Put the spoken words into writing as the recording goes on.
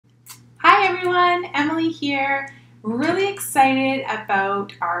everyone, Emily here. Really excited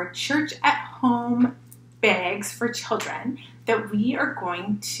about our Church at Home bags for children that we are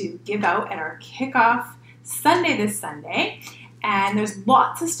going to give out at our kickoff Sunday this Sunday. And there's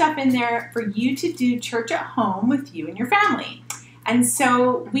lots of stuff in there for you to do church at home with you and your family. And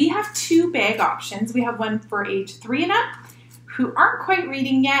so we have two bag options. We have one for age 3 and up who aren't quite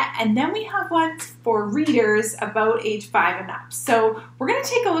reading yet, and then we have one for readers about age 5 and up. So we're going to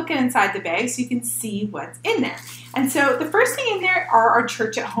take a look inside the bag so you can see what's in there. And so the first thing in there are our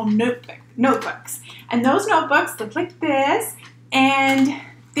Church at Home notebooks. And those notebooks look like this, and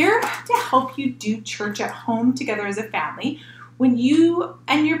they're to help you do church at home together as a family when you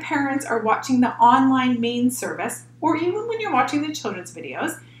and your parents are watching the online main service, or even when you're watching the children's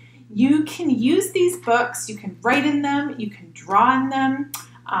videos. You can use these books, you can write in them, you can draw in them.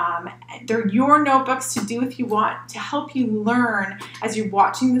 They're your notebooks to do if you want, to help you learn as you're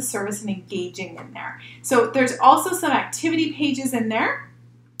watching the service and engaging in there. So there's also some activity pages in there,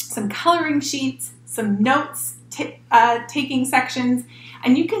 some coloring sheets, some notes taking sections,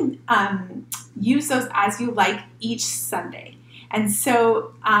 and you can use those as you like each Sunday. And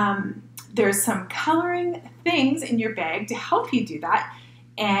so there's some coloring things in your bag to help you do that.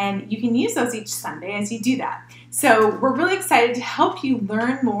 And you can use those each Sunday as you do that. So we're really excited to help you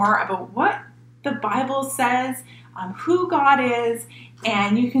learn more about what the Bible says, who God is,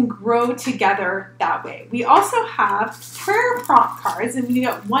 and you can grow together that way. We also have prayer prompt cards, and we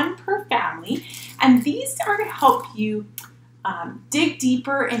get one per family. And these are to help you dig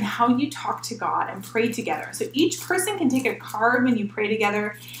deeper in how you talk to God and pray together. So each person can take a card when you pray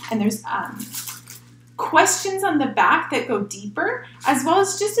together, and there's questions on the back that go deeper, as well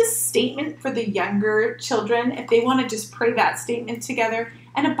as just a statement for the younger children if they want to just pray that statement together,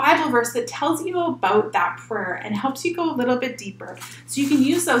 and a Bible verse that tells you about that prayer and helps you go a little bit deeper. So you can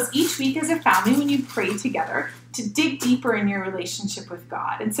use those each week as a family when you pray together to dig deeper in your relationship with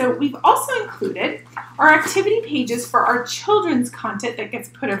God. And so we've also included our activity pages for our children's content that gets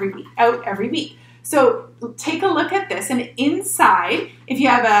put out every week. So take a look at this, and inside, if you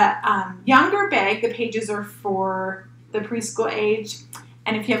have a younger bag, the pages are for the preschool age,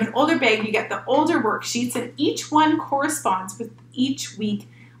 and if you have an older bag, you get the older worksheets, and each one corresponds with each week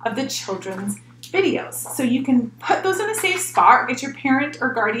of the children's videos. So you can put those in a safe spot, or get your parent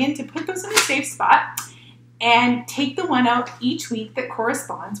or guardian to put those in a safe spot, and take the one out each week that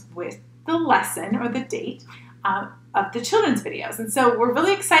corresponds with the lesson or the date of the children's videos. And so we're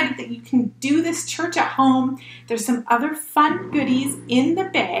really excited that you can do this church at home. There's some other fun goodies in the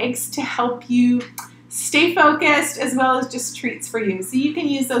bags to help you stay focused, as well as just treats for you. So you can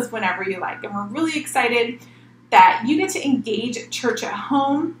use those whenever you like. And we're really excited that you get to engage at church at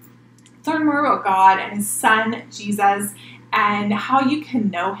home, learn more about God and His Son, Jesus, and how you can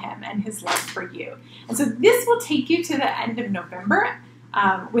know Him and His love for you. And so this will take you to the end of November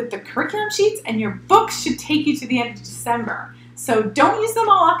with the curriculum sheets, and your books should take you to the end of December. So don't use them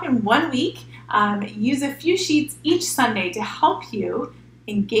all up in 1 week. Use a few sheets each Sunday to help you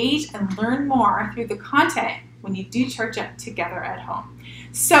engage and learn more through the content when you do church together at home.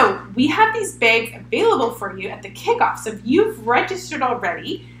 So we have these bags available for you at the kickoff. So if you've registered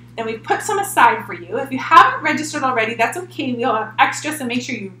already, then we put some aside for you. If you haven't registered already, that's okay. We'll have extras, so make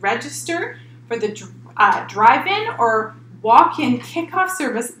sure you register for the drive-in or walk-in kickoff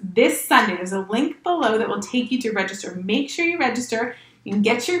service this Sunday. There's a link below that will take you to register. Make sure you register. You can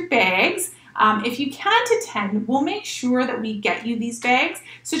get your bags. If you can't attend, we'll make sure that we get you these bags.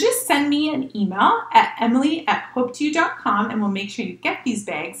 So just send me an email at emily@hope2u.com, and we'll make sure you get these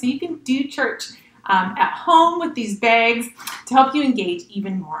bags so you can do church at home with these bags to help you engage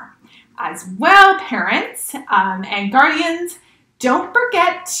even more. As well, parents and guardians, don't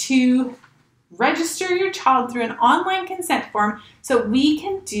forget to register your child through an online consent form so we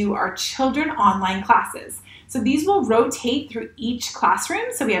can do our children online classes. So these will rotate through each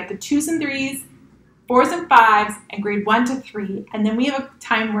classroom. So we have the 2s and 3s, 4s and 5s, and grade 1 to 3. And then we have a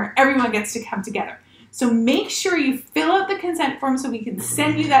time where everyone gets to come together. So make sure you fill out the consent form so we can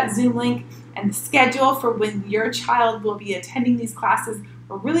send you that Zoom link and the schedule for when your child will be attending these classes.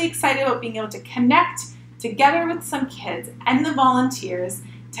 We're really excited about being able to connect together with some kids and the volunteers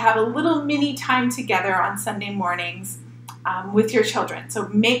to have a little mini time together on Sunday mornings with your children. So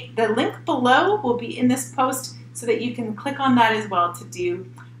the link below will be in this post so that you can click on that as well to do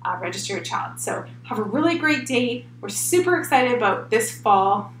register your child. So have a really great day. We're super excited about this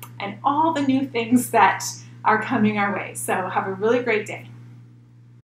fall and all the new things that are coming our way. So have a really great day.